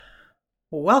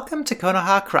Welcome to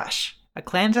Konoha Crush, a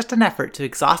clandestine effort to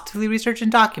exhaustively research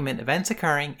and document events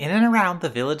occurring in and around the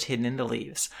village hidden in the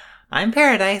leaves. I'm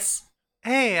Paradise.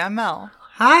 Hey, I'm Mel.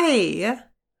 Hi!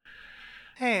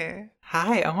 Hey.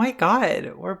 Hi, oh my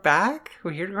god, we're back.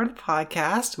 We're here to run the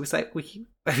podcast. We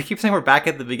keep saying we're back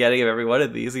at the beginning of every one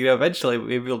of these. Eventually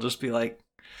maybe we'll just be like...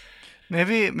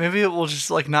 Maybe it will just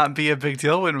not be a big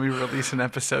deal when we release an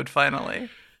episode finally.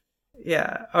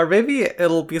 Yeah, or maybe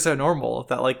it'll be so normal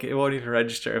that it won't even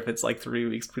register if it's 3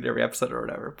 weeks between every episode or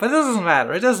whatever. But it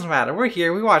doesn't matter. We're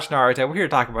here, we watch Naruto, we're here to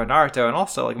talk about Naruto, and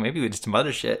also maybe we did some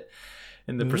other shit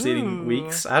in the preceding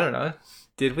weeks. I don't know.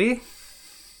 Did we?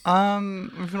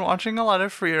 We've been watching a lot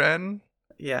of Frieren.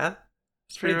 Yeah.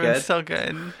 It's pretty Frieren's good. still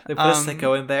good. They put a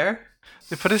sicko in there.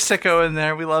 They put a sicko in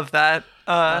there, we love that.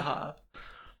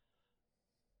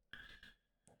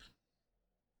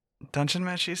 Dungeon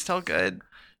Meshi's still good.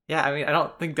 Yeah, I mean, I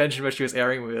don't think Dungeon Meshi was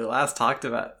airing when we last talked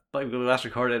about, when we last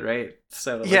recorded, right?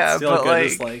 So, yeah, still but good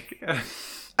as,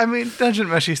 I mean, Dungeon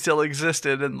Meshi still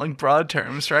existed in, broad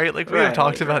terms, right? We have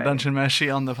talked about Dungeon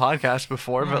Meshi on the podcast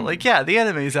before, but, yeah, the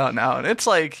anime's out now, and it's,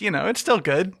 it's still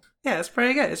good. Yeah, it's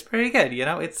pretty good. It's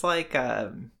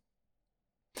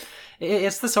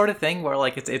it's the sort of thing where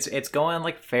it's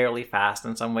going fairly fast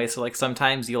in some ways. So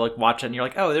sometimes you watch it and you're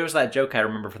like, oh, there was that joke I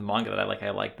remember from the manga that I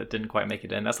liked that didn't quite make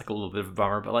it in. That's a little bit of a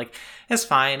bummer, but it's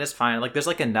fine. There's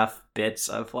enough bits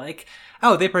of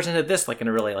oh, they presented this in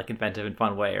a really inventive and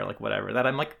fun way or whatever that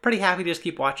I'm pretty happy to just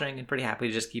keep watching and pretty happy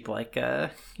to just keep sitting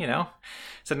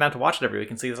down to watch it every week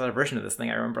and see this other version of this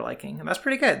thing I remember liking, and that's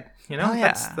pretty good. Oh,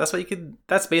 yeah.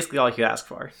 That's basically all you could ask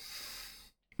for.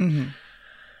 Mm-hmm.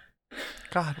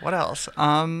 God, what else?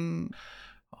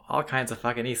 All kinds of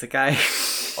fucking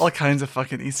isekai. All kinds of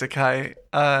fucking isekai.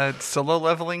 Solo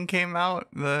Leveling came out.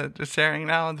 It's airing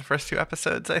now in the first 2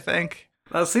 episodes, I think.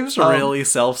 That seems really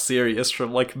self-serious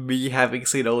from me having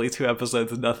seen only 2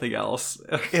 episodes and nothing else.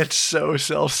 It's so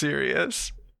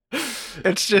self-serious.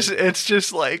 It's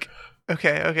just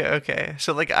okay.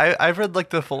 So I've read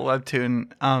the full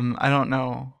webtoon. I don't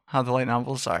know how the light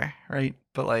novels are, right?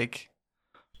 But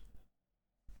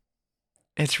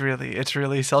it's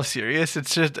really self-serious.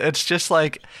 It's just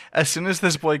as soon as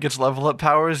this boy gets level up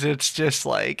powers, it's just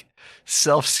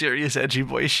self-serious edgy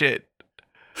boy shit.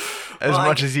 As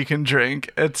much as you can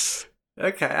drink. It's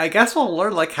okay. I guess we'll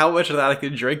learn how much of that I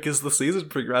can drink as the season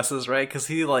progresses, right? Because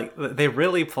he they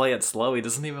really play it slow. He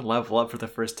doesn't even level up for the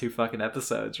first 2 fucking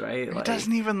episodes, right? He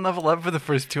doesn't even level up for the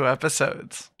first 2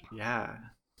 episodes. Yeah.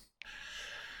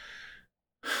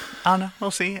 I don't know. We'll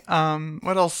see.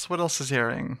 What else is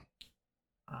airing?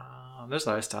 There's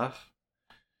other stuff.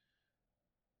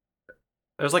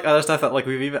 There's other stuff that I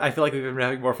feel we've been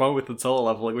having more fun with than Solo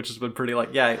Leveling, which has been pretty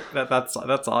that's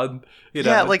on.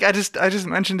 Yeah, I just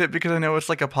mentioned it because I know it's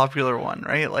a popular one,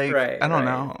 right? I don't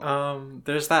know.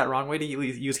 There's that wrong way to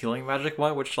use healing magic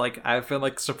one, which I've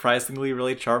been surprisingly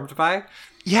really charmed by.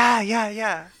 Yeah.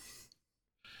 Yeah,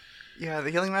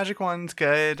 the healing magic one's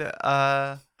good.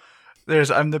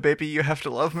 There's I'm the Baby, You Have to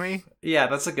Love Me. Yeah,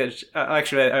 that's a good...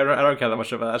 actually, I don't care that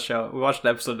much about that show. We watched an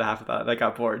episode and a half of that, and I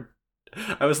got bored.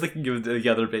 I was thinking of the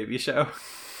other baby show.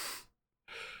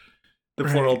 The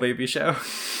Plural Baby Show.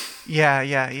 Yeah.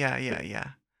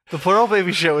 The Plural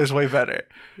Baby Show is way better.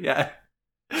 Yeah.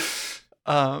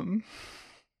 I'm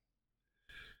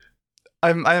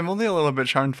only a little bit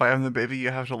charmed by I'm the Baby, You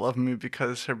Have to Love Me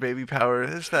because her baby power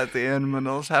is that the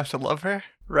animals have to love her.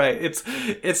 Right.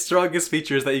 Its strongest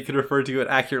feature is that you can refer to it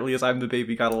accurately as I'm the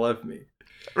baby, gotta love me.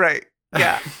 Right.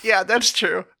 Yeah. Yeah, that's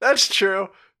true. I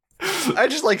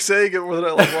just like saying it more than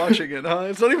I like watching it, huh?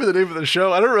 It's not even the name of the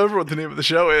show. I don't remember what the name of the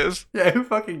show is. Yeah, who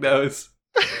fucking knows?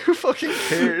 Who fucking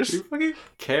cares? Who fucking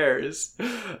cares?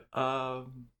 I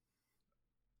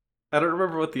don't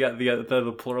remember what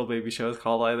the Plural Baby Show is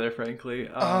called either, frankly.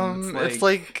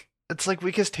 It's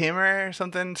Weakest Tamer or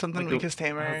something Weakest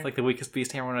Tamer. It's the Weakest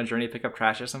Beast Tamer on a journey to pick up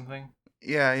trash or something.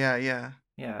 Yeah.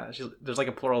 Yeah, there's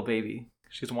a plural baby.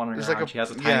 She's wandering around. She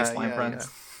has a tiny slime friend. Yeah.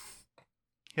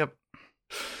 Yep.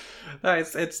 No,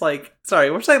 it's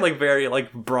sorry, we're saying very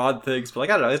broad things, but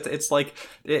I don't know.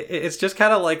 It's just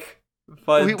kind of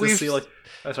fun to see oh,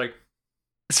 sorry.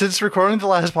 Since recording the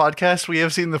last podcast, we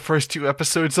have seen the first 2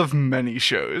 episodes of many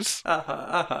shows.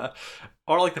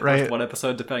 Or the first 1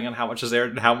 episode, depending on how much is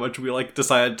aired and how much we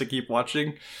decided to keep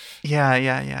watching.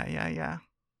 Yeah.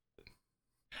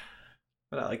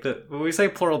 But when we say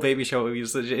Plural Baby Show,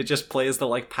 it just plays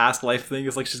the past life thing.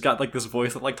 It's she's got this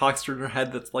voice that talks through her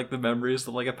head that's the memories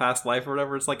of a past life or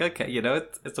whatever. It's okay,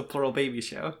 it's a Plural Baby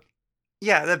Show.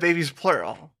 Yeah, that baby's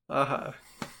plural. I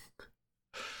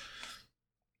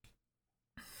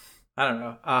don't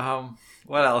know.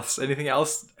 What else? Anything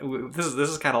else? This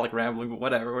is kind of like rambling, but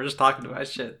whatever. We're just talking about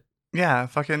shit. Yeah,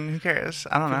 fucking who cares?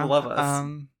 I don't People know. love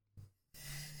us.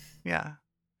 Yeah.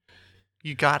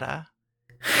 You gotta.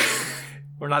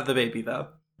 We're not the baby though.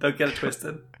 Don't get it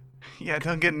twisted. Yeah,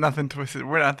 don't get nothing twisted.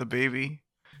 We're not the baby.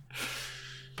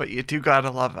 But you do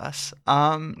gotta love us.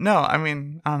 No, I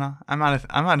mean, I don't know. I'm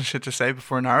out of shit to say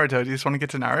before Naruto. Do you just want to get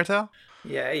to Naruto?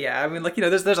 Yeah. I mean, like,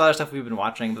 there's other stuff we've been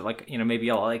watching that, like, maybe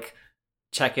I'll like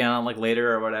check in on like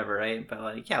later or whatever, right? But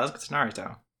like, yeah, let's get to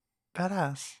Naruto.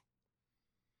 Badass.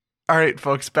 All right,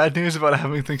 folks. Bad news about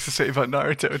having things to say about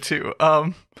Naruto too.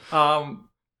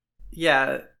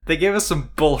 Yeah, they gave us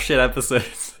some bullshit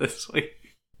episodes this week.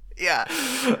 Yeah.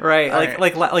 Right. All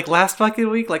Like last fucking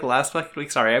week.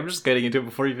 Sorry, I'm just getting into it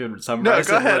before you even summarize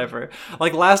No, go ahead. Whatever.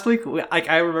 Like last week,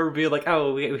 I remember being like,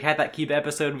 oh, we had that Kiba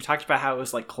episode. We talked about how it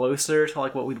was like closer to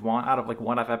like what we'd want out of like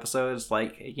one-off episodes.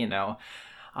 Like, and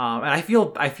I feel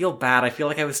bad. I feel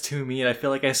like I was too mean. I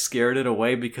feel like I scared it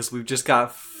away because we've just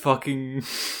got fucking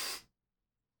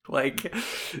like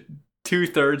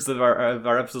 2/3 of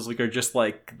our episodes like are just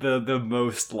like the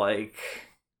most like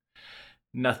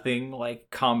nothing like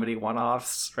comedy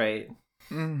one-offs, right?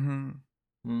 All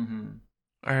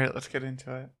right, let's get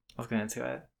into it.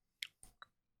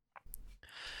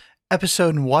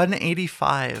 Episode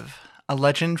 185, A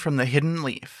Legend from the Hidden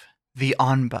Leaf, the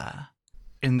Onba.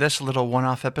 In this little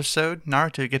one-off episode,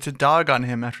 Naruto gets a dog on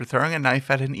him after throwing a knife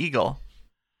at an eagle.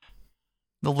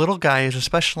 The little guy is a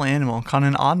special animal called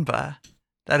an Onba.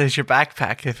 That is your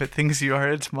backpack if it thinks you are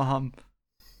its mom.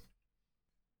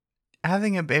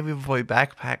 Having a baby boy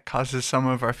backpack causes some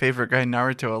of our favorite guy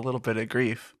Naruto a little bit of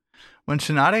grief. When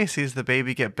Tsunade sees the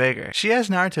baby get bigger, she has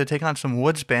Naruto take on some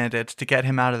woods bandits to get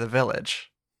him out of the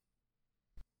village.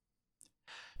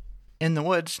 In the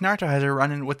woods, Naruto has a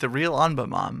run-in with the real Onba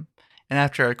mom, and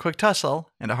after a quick tussle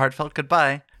and a heartfelt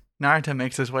goodbye, Naruto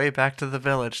makes his way back to the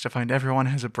village to find everyone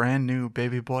has a brand new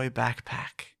baby boy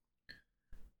backpack.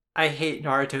 I hate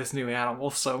Naruto's new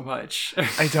animal so much.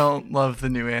 I don't love the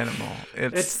new animal.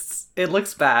 It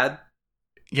looks bad.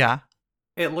 Yeah.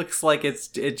 It looks like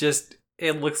it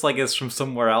looks like it's from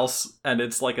somewhere else, and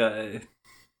it's like a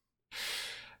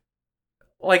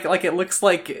it looks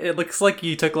like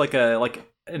you took like an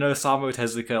Osamu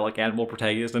Tezuka like animal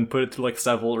protagonist and put it through like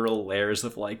several little layers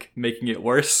of like making it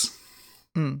worse.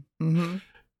 Mm-hmm.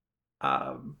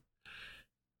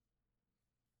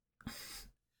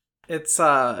 It's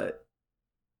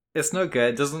no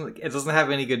good. It doesn't have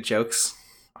any good jokes.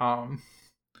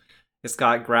 It's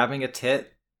got grabbing a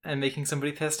tit and making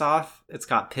somebody pissed off. It's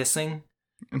got pissing.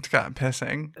 It's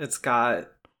got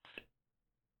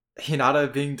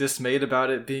Hinata being dismayed about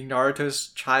it being Naruto's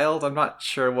child. I'm not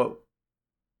sure what's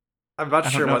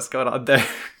going on there.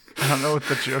 I don't know what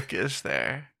the joke is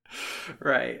there.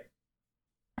 Right.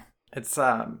 It's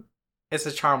a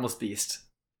charmless beast.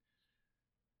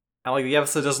 And like the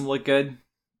episode doesn't look good,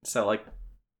 so like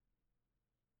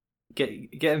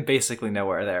getting basically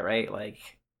nowhere there, right? Like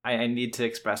I need to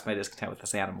express my discontent with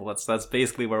this animal. That's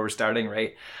basically where we're starting,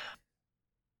 right?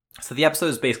 So the episode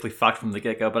is basically fucked from the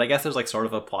get-go, but I guess there's like sort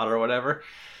of a plot or whatever.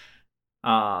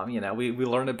 We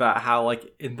learn about how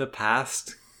like in the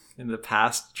past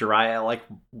Jiraiya like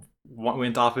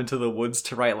went off into the woods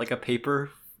to write like a paper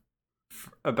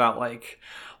about like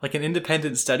an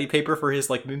independent study paper for his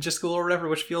like ninja school or whatever,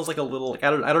 which feels like a little like I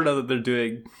don't know that they're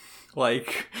doing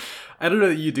like I don't know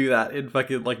that you do that in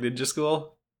fucking like ninja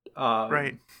school.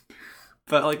 Right.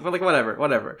 But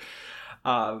whatever.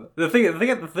 The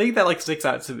thing that like sticks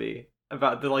out to me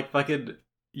about the like fucking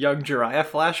young Jiraiya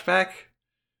flashback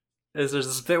is there's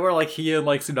this bit where like he and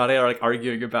like Tsunade are like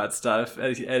arguing about stuff,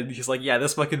 and he's like, yeah,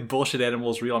 this fucking bullshit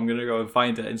animal is real, I'm gonna go and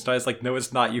find it. And Tsunade's like, no,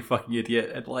 it's not, you fucking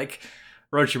idiot. And like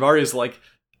Orochimaru's like,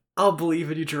 I'll believe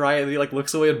in you, Jiraiya, and he like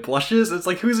looks away and blushes. It's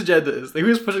like, whose agenda is this?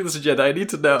 Who's pushing this agenda? I need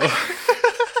to know.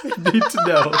 I need to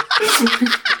know.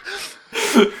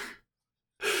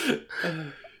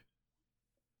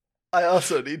 I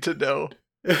also need to know.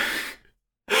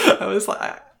 I was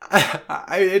like,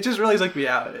 it just really took me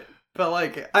out. But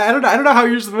like, I don't know how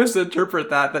you're supposed to interpret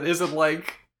that. That isn't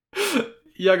like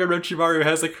young Orochimaru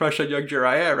has a crush on young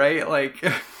Jiraiya, right? Like,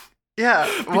 yeah,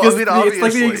 well, because I mean, it's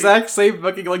like the exact same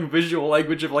fucking like visual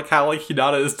language of like how like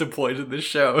Hinata is deployed in this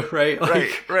show, right?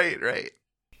 Like, right.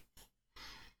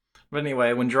 But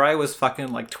anyway, when Jiraiya was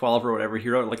fucking like 12 or whatever, he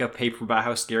wrote like a paper about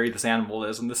how scary this animal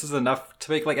is, and this is enough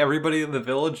to make like everybody in the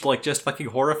village like just fucking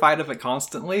horrified of it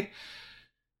constantly.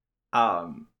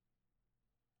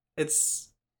 It's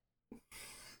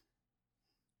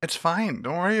fine.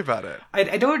 Don't worry about it.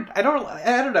 I don't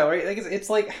know, right? Like it's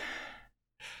like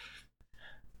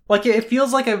Like, it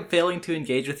feels like I'm failing to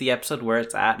engage with the episode where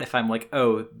it's at. If I'm like,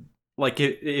 oh, like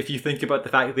if you think about the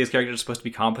fact that these characters are supposed to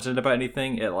be competent about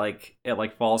anything,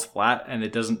 it falls flat, and they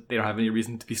don't have any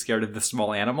reason to be scared of this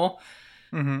small animal.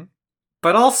 Mm-hmm.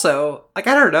 But also, like,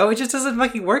 I don't know, it just doesn't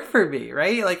fucking work for me,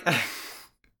 right? Like,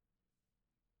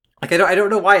 like I don't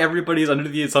know why everybody's under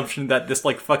the assumption that this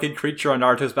like fucking creature on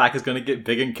Naruto's back is gonna get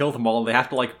big and kill them all, and they have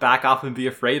to like back off and be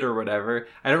afraid or whatever.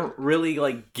 I don't really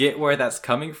like get where that's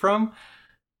coming from.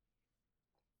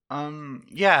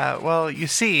 Yeah, well, you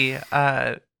see,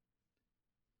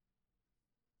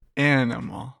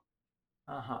 animal.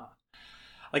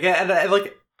 Like, and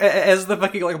like, as the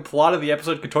fucking like plot of the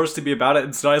episode contorts to be about it,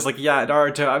 and Tsunade's like, yeah,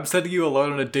 Naruto, I'm sending you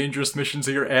alone on a dangerous mission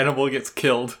so your animal gets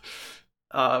killed.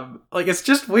 Like, it's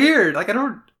just weird. Like, I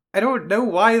don't know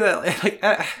why that, like,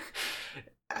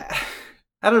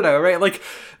 I don't know, right? Like,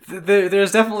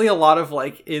 there's definitely a lot of,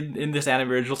 like, in this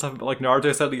anime original stuff, but, like,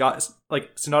 Naruto sending,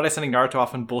 like, Tsunade sending Naruto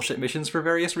off on bullshit missions for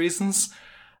various reasons.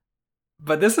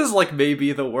 But this is, like,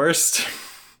 maybe the worst.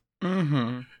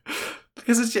 Mm-hmm.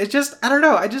 Because it just, I don't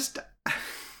know, I just...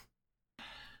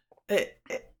 I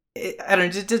don't know,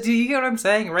 do you get what I'm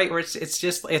saying, right? Where it's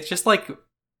just, like,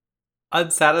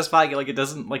 unsatisfying, like, it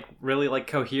doesn't, like, really, like,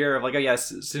 cohere of, like, oh yeah,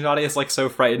 Tsunade is, like, so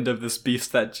frightened of this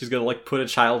beast that she's gonna, like, put a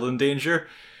child in danger.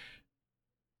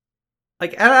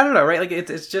 Like, I don't know, right? Like,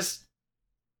 it's just...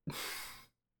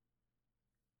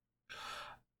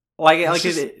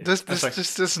 This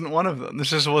just isn't one of them. This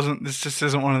just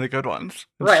isn't one of the good ones.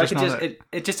 It's right,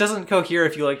 it just doesn't cohere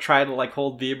if you, like, try to, like,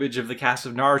 hold the image of the cast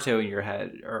of Naruto in your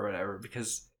head, or whatever,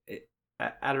 because...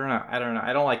 I don't know. I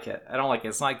don't like it.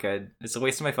 It's not good. It's a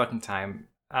waste of my fucking time.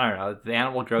 I don't know. The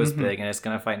animal grows big and it's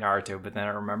gonna fight Naruto, but then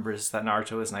it remembers that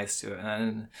Naruto was nice to it,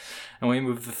 and we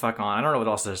move the fuck on. I don't know what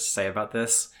else there's to say about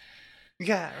this.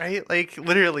 Yeah, right? Like,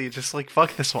 literally, just, like,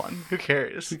 fuck this one. Who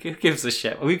cares? Who gives a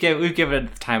shit? We've given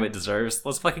it the time it deserves.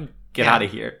 Let's fucking get out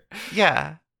of here.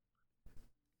 Yeah.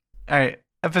 Alright.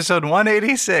 Episode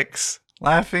 186.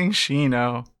 Laughing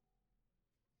Shino.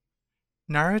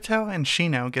 Naruto and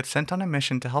Shino get sent on a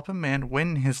mission to help a man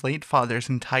win his late father's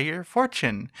entire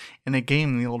fortune in a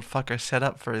game the old fucker set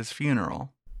up for his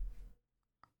funeral.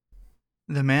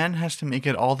 The man has to make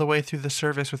it all the way through the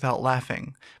service without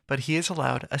laughing, but he is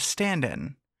allowed a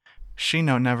stand-in.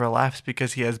 Shino never laughs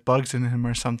because he has bugs in him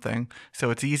or something,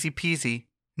 so it's easy peasy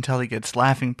until he gets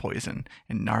laughing poison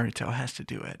and Naruto has to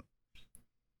do it.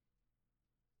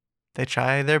 They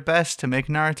try their best to make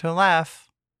Naruto laugh,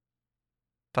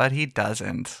 but he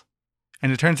doesn't.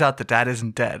 And it turns out that Dad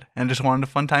isn't dead and just wanted a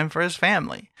fun time for his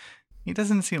family. He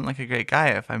doesn't seem like a great guy,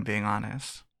 if I'm being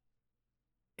honest.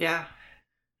 Yeah.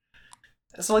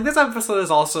 So, like, this episode is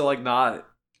also, like, not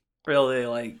really,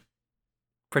 like,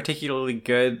 particularly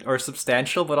good or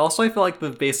substantial, but also I feel like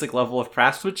the basic level of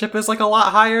craftsmanship is, like, a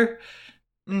lot higher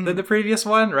than the previous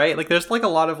one, right? Like, there's, like, a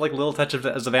lot of, like, little touches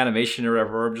of animation or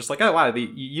whatever, where I'm just like, oh, wow,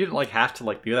 you didn't, like, have to,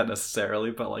 like, do that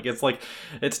necessarily, but, like,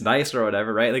 it's nice or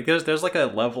whatever, right? Like, there's, like, a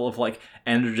level of, like,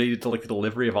 energy to, like, the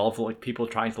delivery of all of the, like, people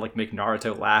trying to, like, make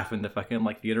Naruto laugh in the fucking,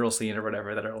 like, funeral scene or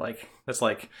whatever that are, like, that's,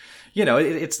 like, you know,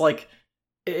 it's, like,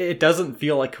 it doesn't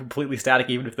feel, like, completely static,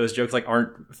 even if those jokes, like,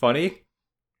 aren't funny.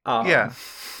 Yeah.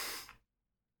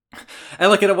 And,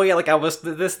 like, in a way, like, I was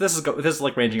this is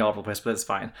like ranging all over the place, but it's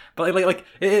fine. But like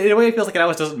in a way, it feels like it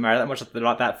always doesn't matter that much that they're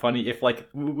not that funny. If, like,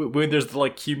 when there's the,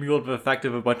 like, cumulative effect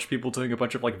of a bunch of people doing a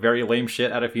bunch of, like, very lame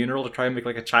shit at a funeral to try and make,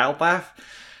 like, a child laugh.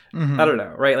 I don't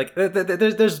know, right? Like,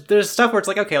 there's stuff where it's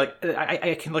like, okay, like,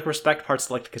 I can, like, respect parts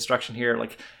of, like, the construction here.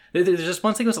 Like, there's just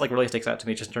one sequence that, like, really sticks out to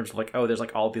me, just in terms of, like, oh, there's,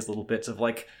 like, all these little bits of,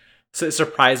 like,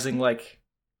 surprising, like,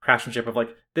 craftsmanship of,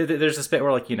 like, there's this bit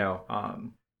where, like, you know,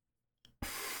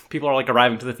 people are, like,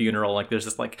 arriving to the funeral. Like, there's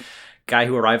this, like, guy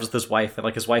who arrives with his wife, and,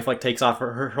 like, his wife, like, takes off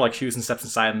her like, shoes and steps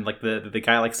inside, and, like, the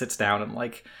guy, like, sits down and,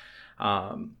 like,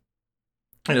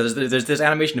 you know, there's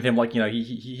animation of him, like, you know,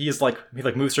 he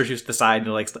moves her shoes to the side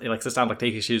and, like sits down, like,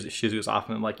 take his shoes off,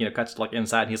 and then, like, you know, cuts to, like,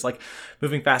 inside, and he's, like,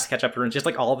 moving fast to catch up to her, and just,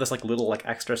 like, all of this, like, little, like,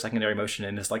 extra secondary motion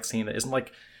in this, like, scene that isn't,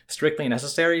 like, strictly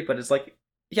necessary, but it's, like,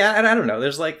 yeah, and I don't know,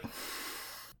 there's, like,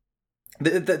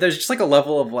 there's just, like, a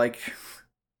level of, like,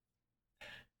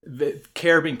 the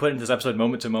care being put into this episode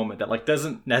moment to moment that, like,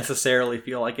 doesn't necessarily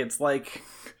feel like it's, like,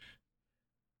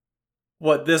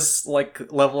 what this,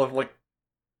 like, level of, like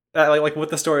what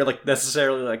the story, like,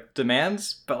 necessarily, like,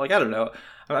 demands, but, like, I don't know.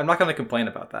 I'm not gonna complain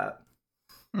about that.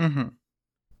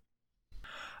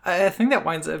 I think that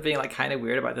winds up being, like, kind of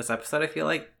weird about this episode, I feel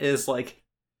like, is, like,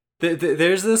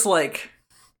 there's this, like,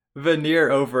 veneer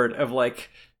over it of,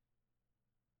 like,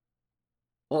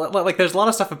 there's a lot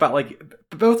of stuff about, like,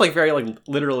 both, like, very, like,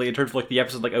 literally in terms of, like, the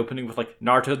episode, like, opening with, like,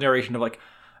 Naruto's narration of, like,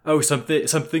 oh,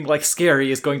 something like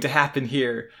scary is going to happen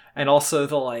here, and also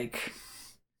the like.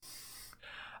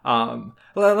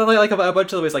 Like a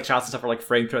bunch of the ways like shots and stuff are like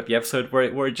framed throughout the episode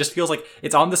where it just feels like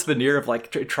it's on this veneer of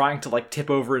like trying to like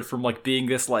tip over it from like being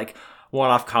this like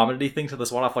one-off comedy thing to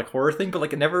this one-off like horror thing, but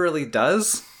like it never really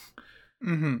does.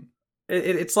 Mm-hmm.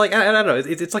 It's like I don't know.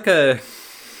 It's like a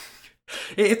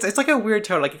it's like a weird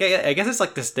tone. Like I guess it's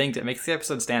like distinct. It makes the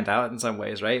episode stand out in some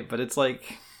ways, right? But it's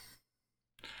like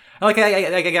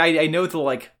I know the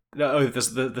like. Oh,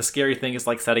 the scary thing is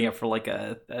like setting up for like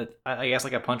I guess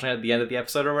like a punchline at the end of the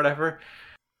episode or whatever.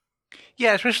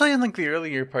 Yeah, especially in like the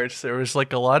earlier parts, there was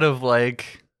like a lot of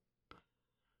like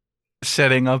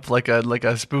setting up like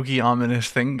a spooky, ominous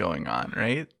thing going on,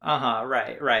 right?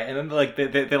 Right, and then like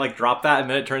they like drop that, and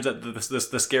then it turns out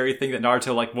the scary thing that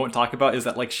Naruto like won't talk about is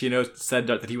that like Shino said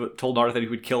that he told Naruto that he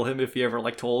would kill him if he ever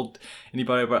like told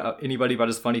anybody about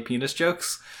his funny penis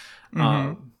jokes.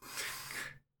 Mm-hmm.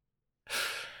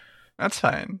 That's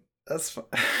fine. That's fine.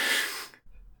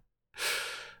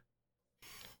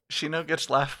 Shino gets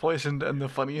laugh poisoned, and the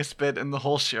funniest bit in the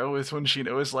whole show is when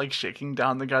Shino is like shaking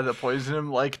down the guy that poisoned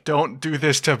him, like, don't do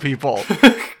this to people.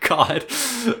 God.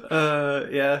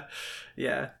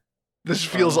 Yeah. This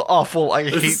feels awful. I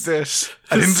hate this.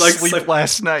 I didn't sleep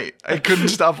last night. I couldn't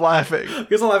stop laughing.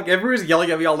 Because everyone's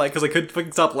yelling at me all night because I couldn't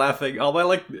fucking stop laughing. All my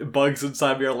like bugs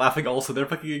inside me are laughing also. They're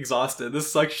fucking exhausted.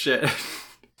 This sucks shit.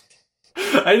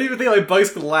 I didn't even think my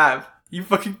bugs could laugh. You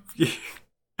fucking.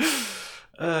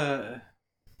 But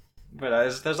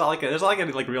there's not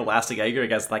any like real lasting anger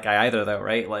against that guy either, though,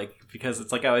 right? Like because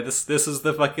it's like, oh, this is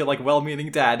the fucking like well-meaning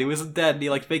dad who isn't dead, and he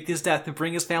like faked his death to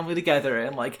bring his family together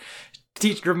and like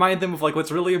remind them of like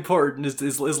what's really important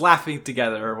is laughing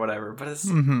together or whatever. But it's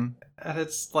and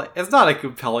it's like it's not a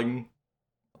compelling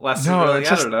lesson. No, really.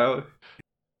 I don't know.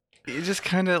 You just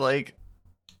kind of like.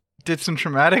 Did some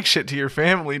traumatic shit to your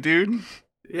family, dude.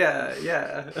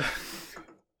 Yeah.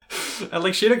 And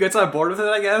like Shino gets on board with it,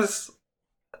 I guess.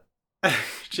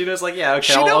 Shino's like, yeah,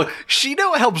 okay.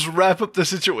 Shino helps wrap up the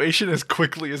situation as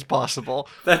quickly as possible.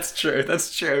 That's true.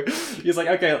 He's like,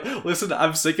 okay, listen,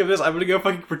 I'm sick of this. I'm gonna go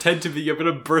fucking pretend to be. I'm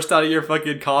gonna burst out of your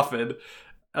fucking coffin, and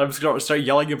I'm just gonna start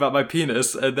yelling about my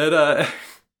penis, and then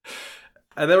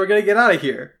we're gonna get out of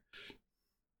here.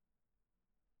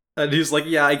 And he's like,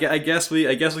 yeah, I guess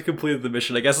we completed the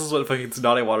mission. I guess this is what fucking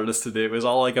Tsunade wanted us to do. It was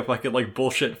all like a fucking like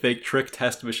bullshit fake trick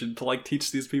test mission to like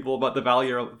teach these people about the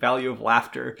value of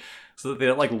laughter, so that they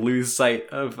don't like lose sight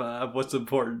of what's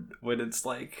important when it's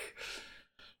so they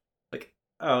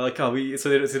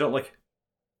don't like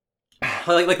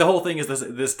the whole thing is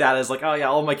this dad is like, oh yeah,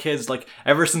 all my kids like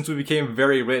ever since we became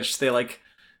very rich, they like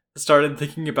started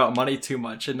thinking about money too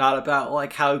much and not about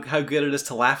like how good it is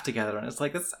to laugh together. And it's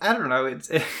like, I don't know,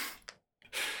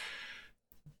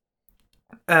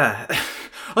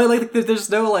 there's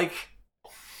no like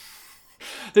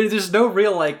there's no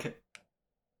real like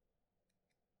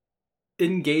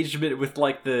engagement with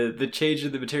like the change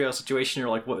in the material situation or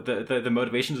like what the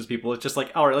motivations of people. It's just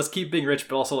like, all right, let's keep being rich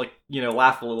but also like, you know,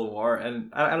 laugh a little more.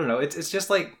 And I don't know, it's just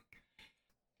like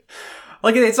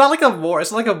it's not like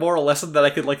a moral lesson that I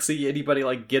could like see anybody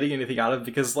like getting anything out of,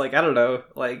 because like, I don't know,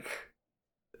 like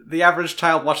the average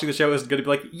child watching the show is going to be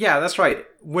like, yeah, that's right,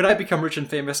 when I become rich and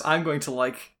famous, I'm going to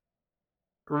like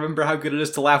remember how good it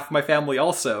is to laugh with my family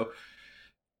also,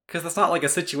 because that's not like a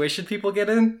situation people get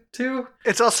into.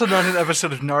 It's also not an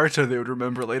episode of Naruto they would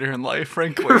remember later in life,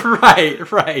 frankly.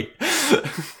 right.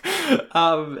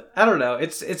 I don't know,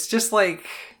 it's just like.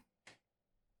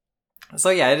 So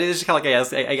yeah, it is kind of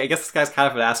like, I guess this guy's kind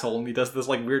of an asshole, and he does this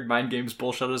like weird mind games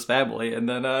bullshit on his family, and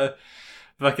then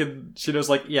fucking Shino's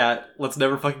like, yeah, let's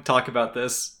never fucking talk about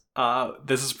this.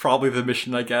 This is probably the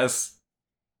mission, I guess.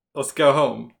 Let's go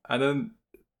home, and then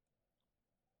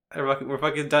we're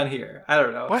fucking done here. I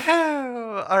don't know.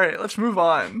 Wow. All right, let's move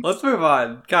on.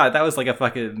 God, that was like a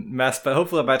fucking mess, but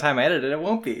hopefully by the time I edit it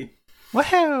won't be.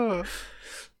 Wow.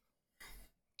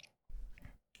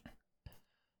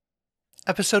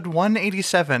 Episode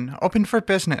 187, Open for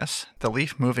Business, the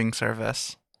Leaf Moving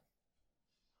Service.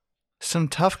 Some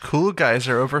tough, cool guys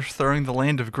are overthrowing the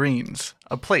Land of Greens,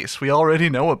 a place we already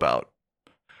know about.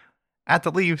 At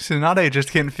the Leaf, Tsunade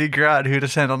just can't figure out who to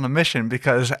send on the mission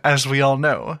because, as we all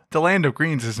know, the Land of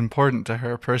Greens is important to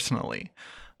her personally.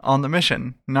 On the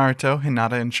mission, Naruto,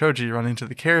 Hinata, and Choji run into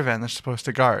the caravan they're supposed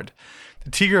to guard. The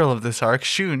Tgirl of this arc,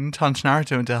 Shun, taunts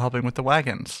Naruto into helping with the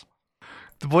wagons.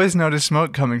 The boys notice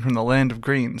smoke coming from the Land of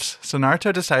Greens, so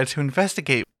Naruto decides to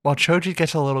investigate, while Choji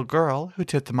gets a little girl, who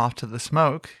tipped them off to the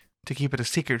smoke, to keep it a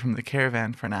secret from the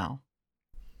caravan for now.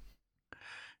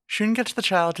 Shun gets the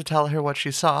child to tell her what she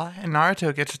saw, and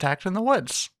Naruto gets attacked in the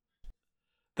woods.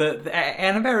 the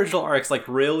anime original arcs like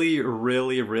really,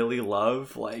 really, really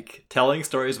love like telling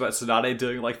stories about Tsunade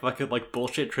doing like fucking like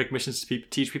bullshit trick missions to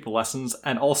teach people lessons,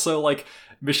 and also like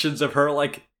missions of her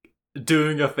like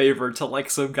doing a favor to like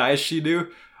some guys she knew,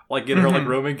 like in her like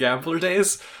Roman gambler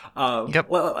days. Yep.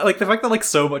 Like the fact that like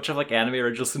so much of like anime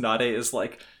original Tsunade is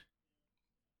like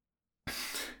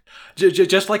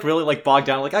just like really like bogged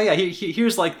down. Like, oh yeah,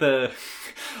 here's like the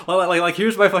like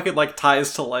here's my fucking like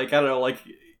ties to like I don't know like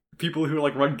people who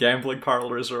like run gambling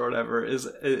parlors or whatever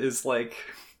is like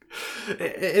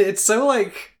it's so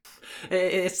like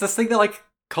it's this thing that like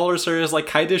colors her as like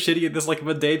kind of shitty in this like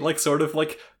mundane like sort of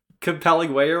like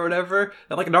compelling way or whatever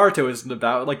that like Naruto isn't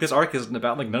about, like this arc isn't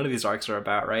about, like none of these arcs are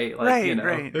about, right? Like, right, you know.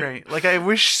 right. Like I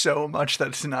wish so much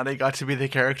that Tsunade got to be the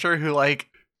character who like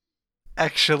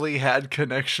actually had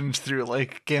connections through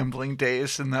like gambling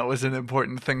days, and that was an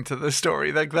important thing to the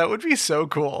story. Like that would be so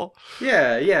cool.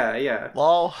 Yeah.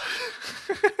 Lol.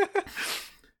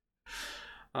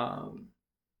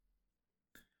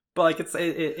 But like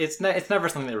it's never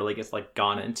something that really gets like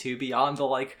gone into beyond the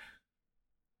like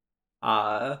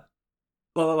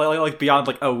like beyond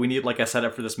like, oh, we need like a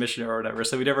setup for this mission or whatever.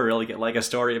 So we never really get like a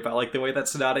story about like the way that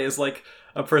Tsunade is like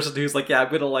a person who's like, yeah,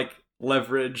 I'm gonna like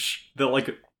leverage the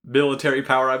like military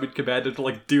power I've been commanded to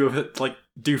like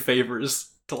do favors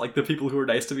to like the people who were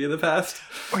nice to me in the past.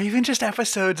 Or even just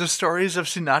episodes of stories of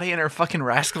Tsunade in her fucking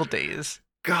rascal days.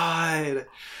 God.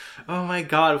 Oh my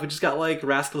god, if we just got like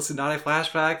Rascal Tsunade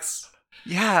flashbacks.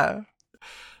 Yeah.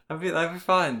 That'd be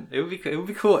fun. It would be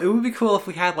cool. It would be cool if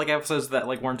we had like episodes that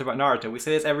like weren't about Naruto. We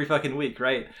say this every fucking week,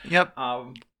 right? Yep.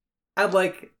 And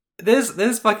like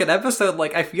this fucking episode,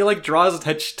 like I feel like draws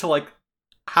attention to like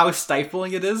how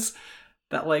stifling it is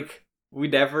that like we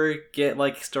never get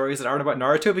like stories that aren't about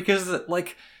Naruto, because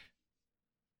like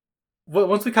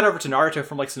once we cut over to Naruto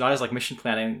from like Tsunade's like mission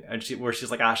planning, and where she's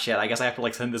like, ah shit, I guess I have to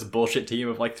like send this bullshit team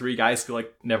of like 3 guys who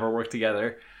like never work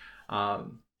together.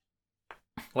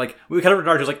 Like we cut over to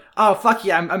Naruto's like, oh fuck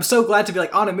yeah, I'm so glad to be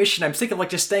like on a mission. I'm sick of like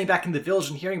just staying back in the village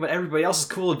and hearing about everybody else's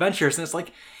cool adventures. And it's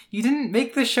like, you didn't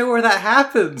make the show where that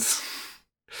happens.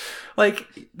 Like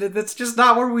that's just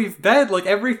not where we've been. Like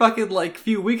every fucking like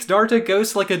few weeks, Naruto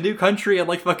goes to like a new country and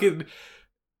like fucking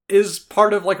is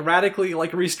part of like radically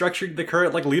like restructuring the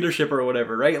current like leadership or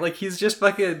whatever, right? Like he's just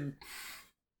like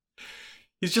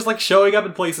showing up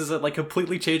in places and like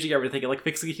completely changing everything and like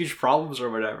fixing huge problems or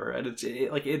whatever. And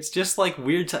it's just like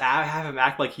weird to have him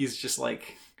act like he's just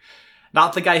like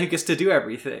not the guy who gets to do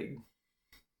everything.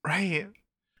 Right.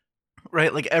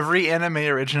 Like every anime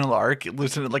original arc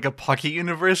lives in like a pocket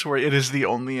universe where it is the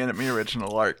only anime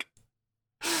original arc.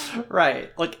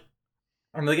 Right. Like,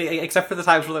 I mean, like, except for the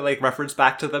times where they like reference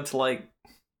back to them to like,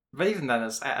 but even then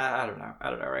it's, I don't know,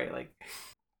 right? Like,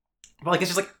 but like it's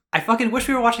just like, I fucking wish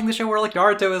we were watching the show where like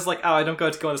Naruto is like, oh, I don't go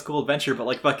on this cool adventure, but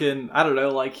like fucking, I don't know,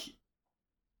 like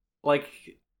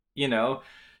you know,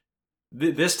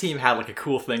 this team had like a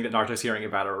cool thing that Naruto's hearing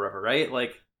about or whatever, right?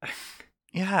 Like,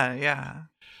 yeah.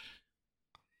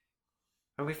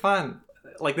 It'd be fun.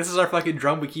 Like, this is our fucking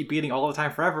drum we keep beating all the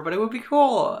time forever, but it would be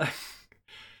cool.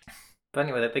 But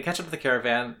anyway, they catch up to the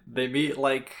caravan. They meet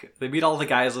all the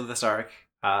guys of this arc.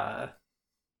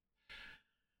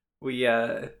 We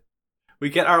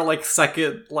get our like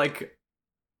second like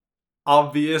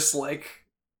obvious like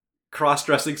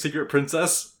cross-dressing secret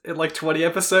princess in like 20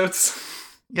 episodes.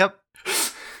 Yep.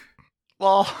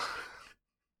 Well,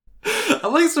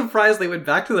 I'm like surprised they went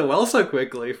back to the well so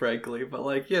quickly, frankly, but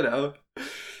like, you know.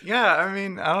 Yeah, I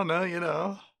mean, I don't know, you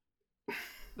know.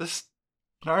 This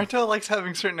Naruto likes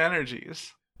having certain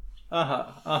energies.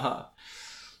 I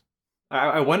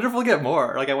wonder if we'll get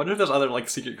more. Like, I wonder if there's other like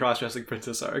secret cross-dressing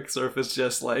princess arcs, or if it's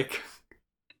just like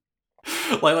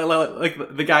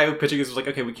like the guy who pitching this was like,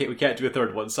 okay, we can't do a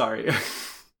third one, sorry.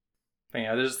 But,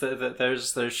 yeah,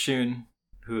 there's Shun,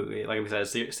 who, like we said,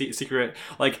 secret,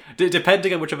 like,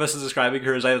 depending on which of us is describing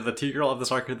her as either the Tgirl of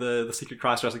this arc or the secret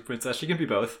cross-dressing princess. She can be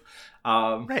both.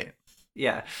 Right.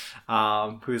 Yeah.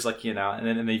 Who's like, you know, and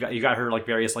then you got her like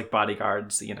various like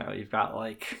bodyguards. You know, you've got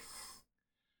like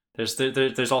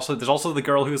there's also the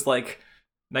girl who's like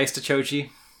nice to Choji.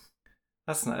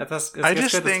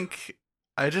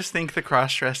 I just think the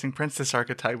cross-dressing princess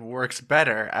archetype works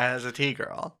better as a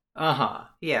Tgirl.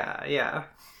 Yeah.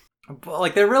 But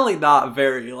like they're really not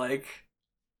very like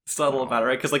subtle about it,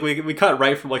 right? Because like we cut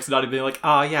right from like Tsunade being like,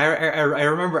 oh yeah, I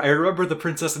remember the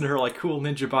princess and her like cool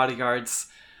ninja bodyguards.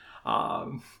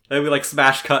 Then we like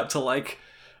smash cut to like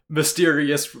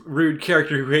mysterious rude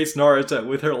character who hates Naruto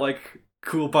with her like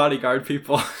cool bodyguard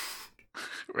people.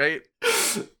 Right.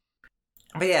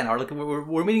 But yeah, no, like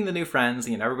we're meeting the new friends.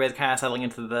 You know, everybody's kind of settling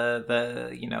into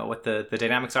the you know what the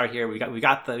dynamics are here. We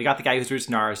got the guy who's roots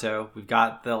Naruto. We've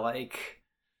got the like,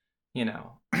 you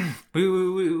know,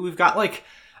 we've got like.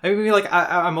 I mean, like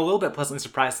I'm a little bit pleasantly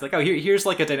surprised. Like, oh, here's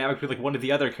like a dynamic between like one of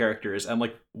the other characters, and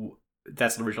like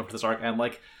that's the original for this arc, and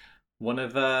like one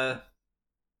of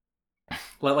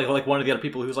like one of the other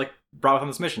people who's like brought on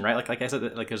this mission, right? Like I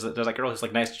said, like there's that girl who's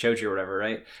like nice to Choji or whatever,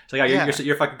 right? It's like, oh,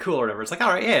 you're fucking cool or whatever. It's like,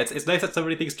 all right, yeah, it's nice that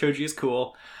somebody thinks Choji is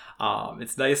cool.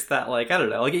 It's nice that like I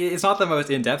don't know, like it's not the most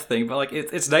in depth thing, but like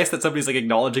it's nice that somebody's like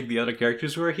acknowledging the other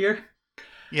characters who are here.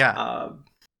 Yeah.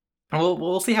 And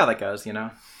we'll see how that goes, you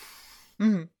know.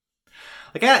 Mm-hmm.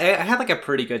 Like I had like a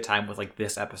pretty good time with like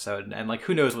this episode, and like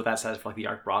who knows what that says for like the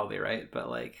arc broadly, right? But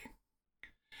like,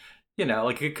 you know,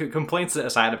 like complaints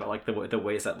aside about like the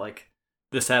ways that like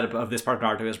the setup of this part of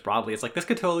Naruto is broadly, it's like this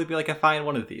could totally be like a fine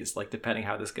one of these, like depending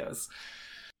how this goes.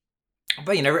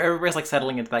 But you know, everybody's like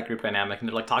settling into that group dynamic, and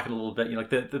they're like talking a little bit. You know,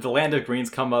 like the land of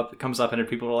greens comes up, and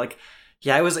people are like,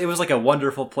 yeah, it was like a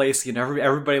wonderful place. You know,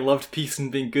 everybody loved peace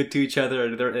and being good to each other,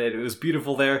 and it was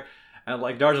beautiful there. And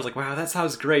like Naruto's like, wow, that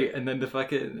sounds great. And then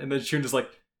then Shun is like,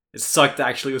 it sucked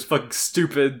actually. It was fucking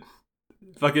stupid.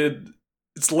 Fucking,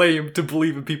 it's lame to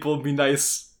believe in people and be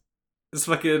nice. It's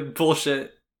fucking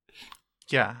bullshit.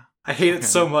 Yeah. I hate it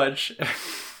so much.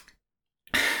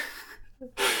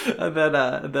 and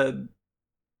then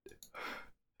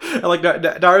like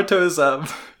Naruto's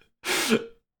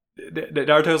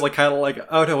like kind of like,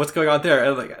 oh no, what's going on there?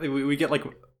 And like we get like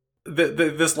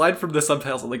this line from the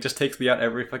subtitles that like just takes me out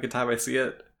every fucking time I see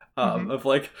it. Of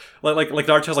like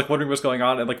Naruto's like wondering what's going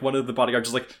on, and like one of the bodyguards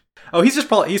is like, oh, he's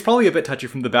probably a bit touchy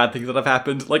from the bad things that have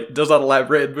happened. Like does not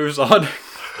elaborate and moves on.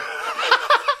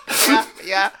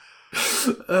 yeah.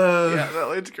 Yeah, that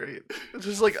line's great. It's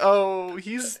just like, oh,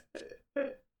 he's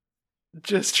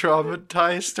just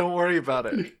traumatized. Don't worry about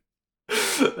it.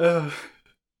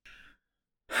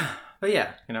 But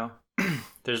yeah, you know,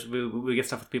 we get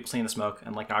stuff with people seeing the smoke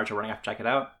and like Naruto running off to check it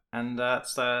out, and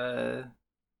that's where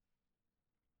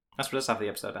this half of the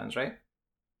episode ends, right?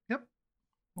 Yep.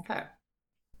 Okay.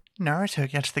 Naruto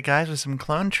gets the guys with some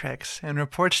clone tricks and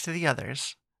reports to the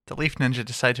others. The Leaf Ninja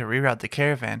decide to reroute the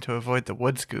caravan to avoid the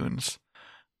woods goons.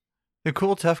 The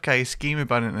cool tough guys scheme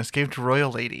about an escaped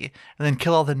royal lady, and then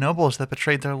kill all the nobles that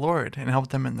betrayed their lord and help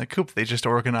them in the coup they just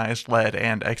organized, led,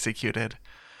 and executed.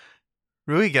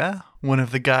 Ruiga, one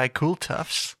of the guy cool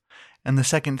toughs, and the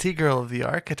second Tgirl of the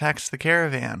arc, attacks the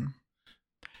caravan,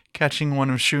 catching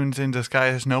one of Shun's in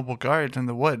disguise noble guards in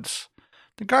the woods.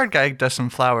 The guard guy does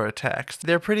some flower attacks.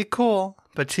 They're pretty cool,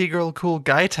 but Tgirl cool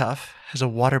Guytough has a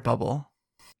water bubble.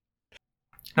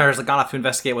 Naruto's like gone off to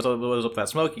investigate what was up with that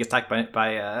smoke. He gets attacked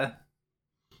by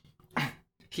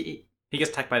he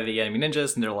gets attacked by the enemy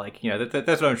ninjas, and they're like, you know,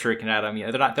 they're throwing shuriken at him. You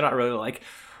know, they're not really like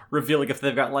revealing if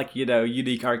they've got like, you know,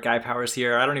 unique art guy powers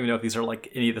here. I don't even know if these are like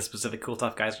any of the specific cool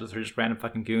tough guys, or they're just random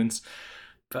fucking goons.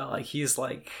 But like he's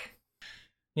like,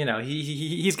 you know,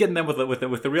 he's getting them with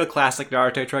the real classic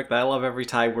Naruto trick that I love every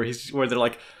time, where they're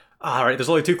like, all right, there's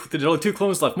only two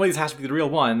clones left. One of these has to be the real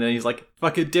one. And then he's like,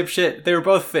 fucking dipshit, they were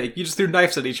both fake. You just threw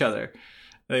knives at each other.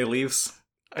 And he leaves.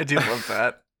 I do love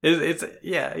that. It's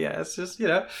it's just, you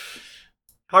know,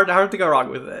 hard to go wrong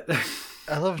with it.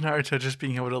 I love Naruto just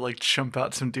being able to like jump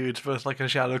out some dudes with like a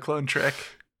shadow clone trick.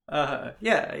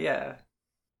 Yeah.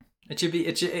 He should be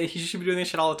doing this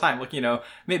shit all the time. Like, you know,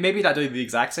 maybe not doing the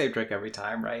exact same trick every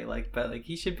time, right? Like, but like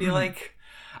he should be like,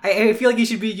 I feel like he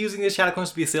should be using his shadow clones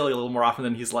to be silly a little more often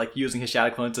than he's like using his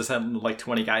shadow clones to send like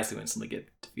 20 guys who instantly get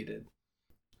defeated.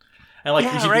 And like,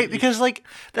 yeah, right? Because like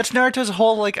that's Naruto's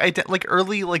whole like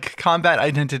early like combat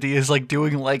identity is like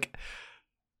doing like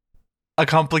a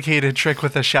complicated trick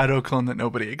with a shadow clone that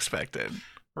nobody expected.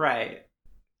 Right.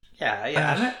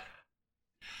 Yeah.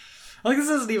 Like this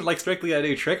isn't even like strictly a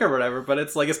new trick or whatever, but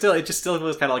it's like it just still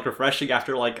was kind of like refreshing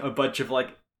after like a bunch of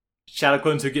like shadow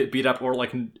clones who get beat up or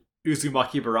like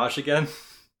Uzumaki Barrage again.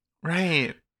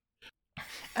 Right.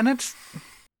 And it's,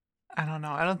 I don't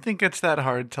know, I don't think it's that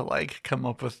hard to like come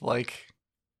up with like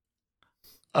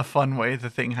a fun way the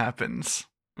thing happens.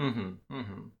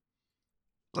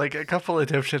 Like a couple of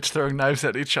dipshits throwing knives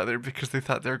at each other because they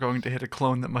thought they were going to hit a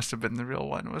clone that must have been the real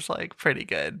one was like pretty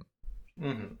good.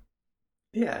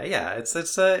 Yeah. It's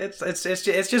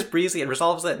just breezy. It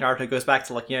resolves it. Naruto goes back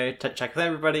to like, you know, check with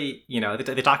everybody. You know,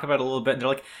 they talk about it a little bit, and they're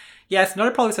like, yeah, it's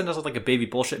Naruto probably sent us like a baby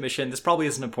bullshit mission. This probably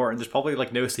isn't important. There's probably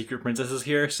like no secret princesses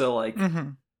here, so like.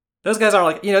 Those guys are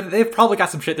like, you know, they've probably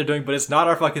got some shit they're doing, but it's not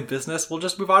our fucking business. We'll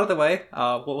just move out of the way.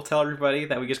 We'll tell everybody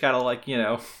that we just gotta like, you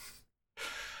know,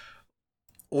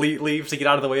 leave to get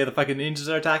out of the way of the fucking ninjas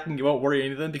that are attacking. You won't worry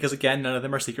any of them because, again, none of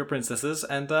them are secret princesses,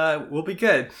 and we'll be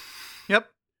good. Yep.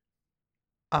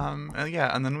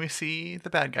 And then we see the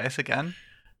bad guys again.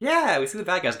 Yeah, we see the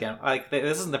bad guys again. Like,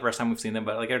 this isn't the first time we've seen them,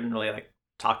 but like I didn't really like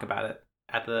talk about it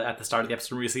at the start of the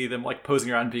episode. We see them like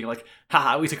posing around, being like,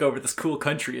 "Haha, we took over this cool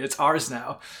country, and it's ours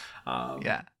now."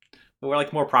 Yeah. But we're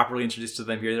like more properly introduced to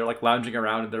them here. They're like lounging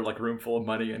around in their like room full of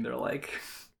money, and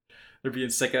they're being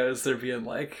sickos. They're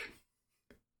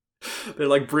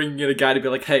like bringing in a guy to be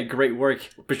like, "Hey, great work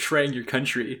betraying your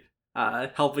country,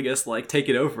 helping us like take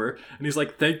it over." And he's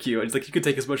like, "Thank you." And he's like, "You can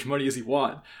take as much money as you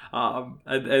want."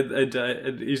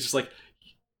 And he's just like,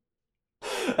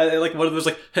 and like one of those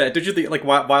like, "Hey, don't you think like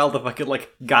while the fucking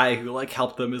like guy who like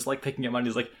helped them is like picking up money,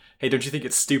 he's like, hey, don't you think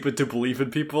it's stupid to believe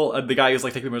in people?" And the guy who's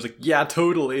like taking them is like, "Yeah,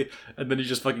 totally." And then he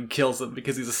just fucking kills him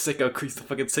because he's a sicko. He's the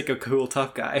fucking sicko, cool,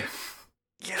 tough guy.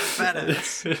 Yeah,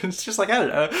 badass. It's just like, I don't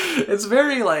know. It's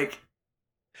very like,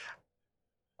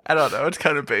 I don't know. It's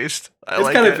kind of based. It's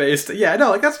kind of based. Yeah,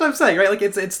 no, like that's what I'm saying, right? Like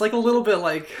it's like a little bit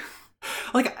like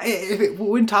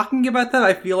when talking about them,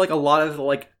 I feel like a lot of the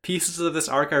like pieces of this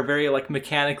arc are very like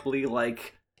mechanically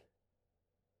like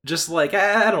just like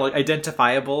I don't know, like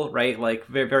identifiable, right? Like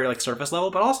very very like surface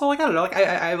level, but also like I don't know, like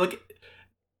I like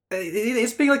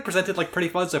it's being like presented like pretty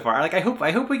fun so far. Like I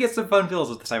hope we get some fun feels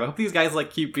with this time. I hope these guys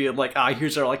like keep being like,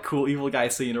 here's our like cool evil guy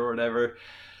scene or whatever.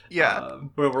 Yeah,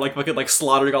 where we're like fucking like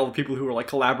slaughtering all the people who are like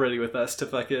collaborating with us to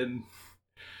fucking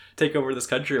take over this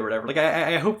country or whatever. Like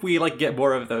I hope we like get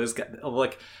more of those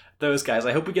guys.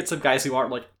 I hope we get some guys who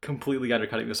aren't like completely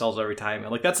undercutting themselves every time.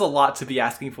 And like that's a lot to be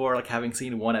asking for. Like having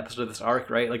seen one episode of this arc,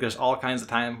 right? Like there's all kinds of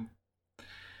time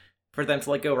for them to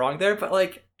like go wrong there. But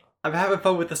like I'm having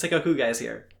fun with the Sikoku guys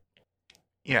here.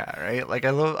 Yeah, right. Like I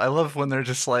love when they're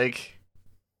just like,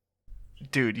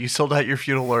 dude, you sold out your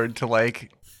feudal lord to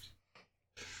like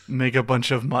make a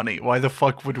bunch of money. Why the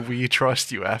fuck would we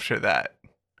trust you after that?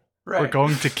 Right. We're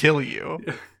going to kill you,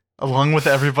 along with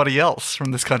everybody else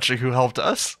from this country who helped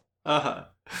us.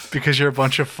 Because you're a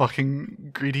bunch of fucking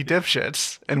greedy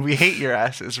dipshits, and we hate your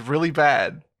asses really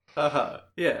bad.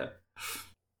 Yeah.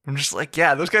 I'm just like,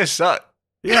 yeah, those guys suck.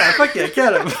 Yeah, fuck yeah,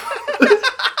 get them.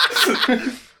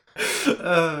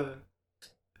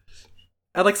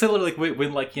 I like similarly like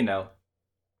when like you know.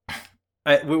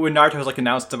 When Naruto was like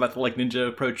announced about the like ninja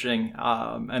approaching,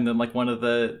 and then like one of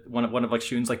like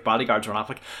Shun's like bodyguards run off.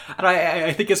 Like, and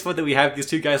I think it's fun that we have these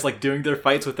two guys like doing their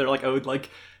fights with their like own like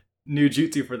new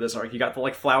jutsu for this arc. You got the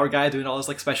like flower guy doing all his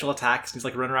like special attacks. And he's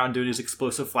like running around doing his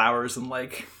explosive flowers and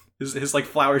like his like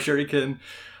flower shuriken.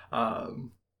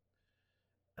 And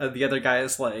the other guy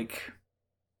is like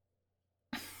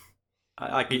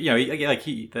you know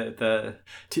the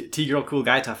Tgirl cool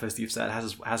Guytough, as you've said,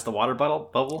 has the water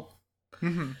bubble.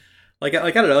 Mm-hmm. Like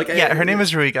I don't know, like her name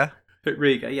is Ruiga.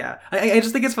 Ruiga, yeah. I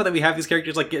just think it's fun that we have these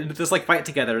characters like get into this like fight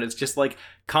together, and it's just like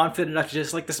confident enough to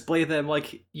just like display them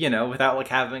like you know without like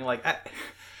having like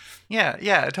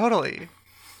yeah, totally.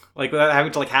 Like without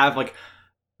having to like have like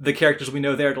the characters we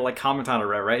know there to like comment on it,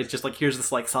 right? It's just like here's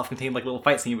this like self-contained like little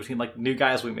fight scene between like new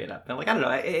guys we made up, and like I don't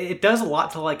know, it does a lot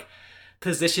to like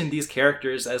position these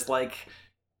characters as like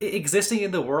existing in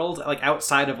the world like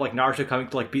outside of like Naruto coming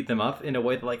to like beat them up in a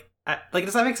way that like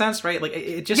does that make sense, right? Like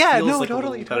it just feels like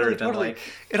totally, a little better than like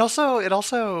it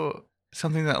also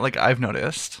something that like I've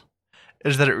noticed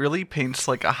is that it really paints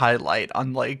like a highlight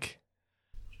on like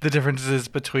the differences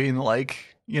between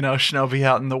like you know shinobi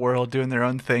out in the world doing their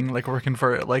own thing, like working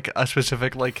for like a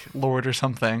specific like lord or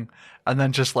something, and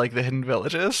then just like the hidden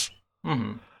villages.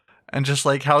 Mm-hmm. And just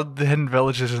like how the hidden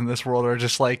villages in this world are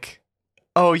just like,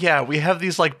 oh yeah, we have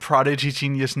these like prodigy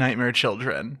genius nightmare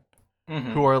children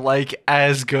who are like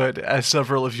as good as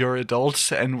several of your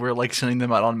adults, and we're like sending them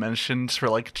out on missions for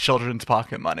like children's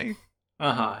pocket money.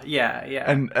 Yeah.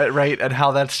 And right, and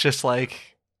how that's just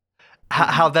like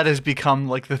how that has become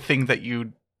like the thing that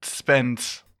you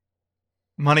spend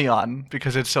money on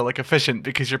because it's so like efficient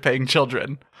because you're paying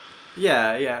children.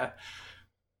 Yeah.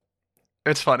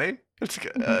 It's funny. It's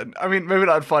good. I mean, maybe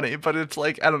not funny, but it's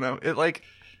like I don't know. It like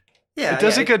it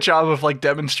does a good job of like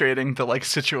demonstrating the like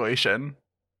situation.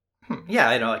 Yeah,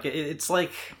 I know. Like it's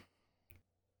like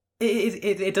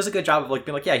it does a good job of like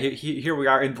being like, yeah, here we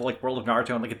are in the like world of Naruto,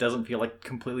 and like it doesn't feel like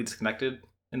completely disconnected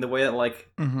in the way that like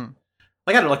like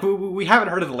I don't know, like we haven't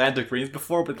heard of the Land of Dreams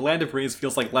before, but the Land of Dreams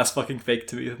feels like less fucking fake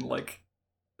to me than like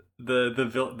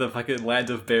the fucking Land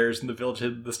of Bears and the Village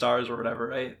Hidden in the Stars or whatever,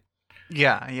 right?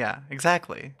 Yeah,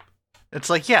 exactly. It's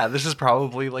like, yeah, this is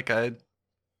probably like a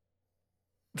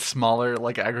smaller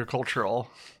like agricultural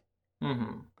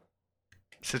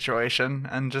situation,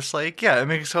 and just like, yeah, it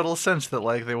makes total sense that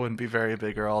like they wouldn't be very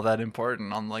big or all that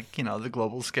important on like, you know, the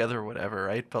global scale or whatever,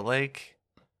 right? But like,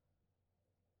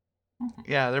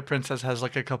 yeah, their princess has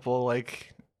like a couple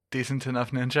like decent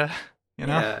enough ninja, you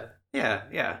know? Yeah, yeah,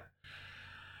 yeah.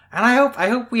 And I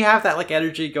hope we have that like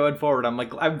energy going forward.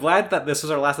 I'm glad that this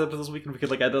was our last episode this week and we could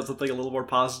like end on something a little more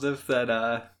positive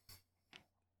than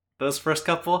those first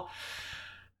couple.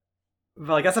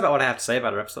 But like that's about what I have to say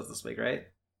about our episodes this week, right?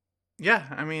 Yeah,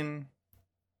 I mean,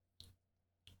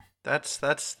 that's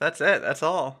it. That's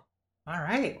all. All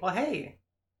right. Well, hey.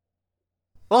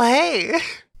 Well, hey,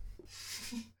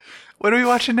 what are we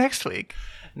watching next week?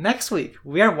 Next week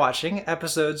we are watching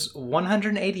episodes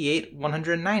 188,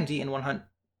 190, and 100.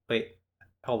 Wait,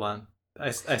 hold on.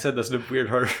 I said this in a weird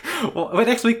order. Well,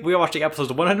 next week we are watching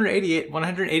episodes 188,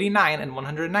 189, and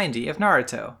 190 of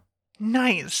Naruto.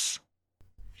 Nice.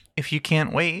 If you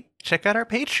can't wait, check out our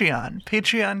Patreon,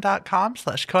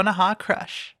 patreon.com/Konoha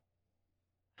Crush.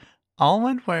 All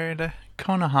one word,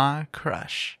 Konoha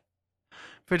Crush.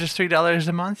 For just $3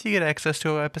 a month, you get access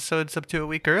to our episodes up to a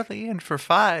week early, and for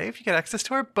 $5, you get access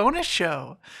to our bonus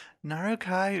show,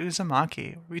 Narukai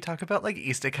Uzumaki, where we talk about like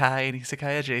isekai and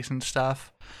isekai adjacent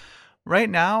stuff. Right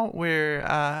now,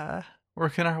 we're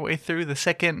working our way through the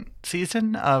second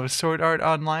season of Sword Art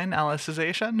Online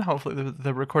Alicization. Hopefully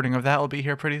the recording of that will be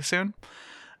here pretty soon.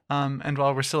 And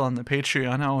while we're still on the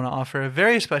Patreon, I want to offer a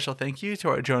very special thank you to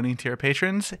our joining tier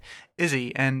patrons,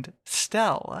 Izzy and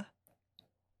Stell.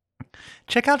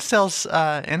 Check out Stell's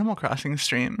Animal Crossing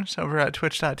streams over at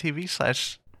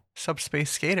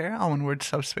twitch.tv/subspaceskater, all one word,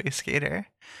 subspaceskater.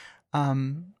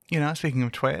 You know, speaking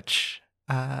of Twitch,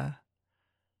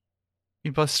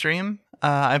 you both stream?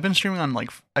 I've been streaming on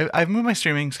like I've moved my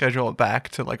streaming schedule back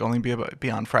to like only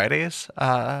be on Fridays.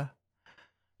 We're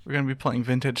gonna be playing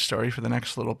Vintage Story for the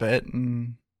next little bit,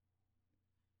 and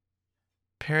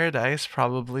Paradise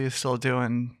probably is still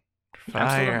doing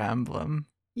Fire Emblem.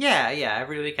 Yeah.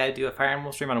 Every week I do a Fire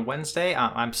Emblem stream on Wednesday.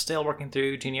 I'm still working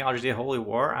through Genealogy of Holy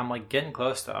War. I'm like getting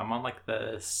close though. I'm on like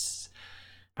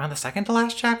around the second to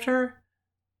last chapter.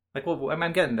 Like, well,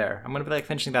 I'm getting there. I'm gonna be like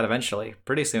finishing that eventually,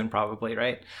 pretty soon, probably,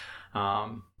 right?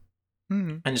 And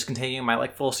just continuing my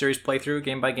like full series playthrough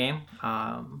game by game.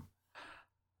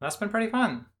 That's been pretty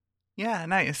fun. Yeah,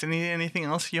 nice. Anything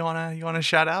else you wanna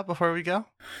shout out before we go?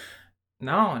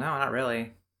 No, not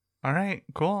really. All right,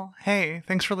 cool. Hey,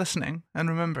 thanks for listening. And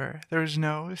remember, there is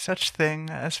no such thing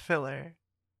as filler.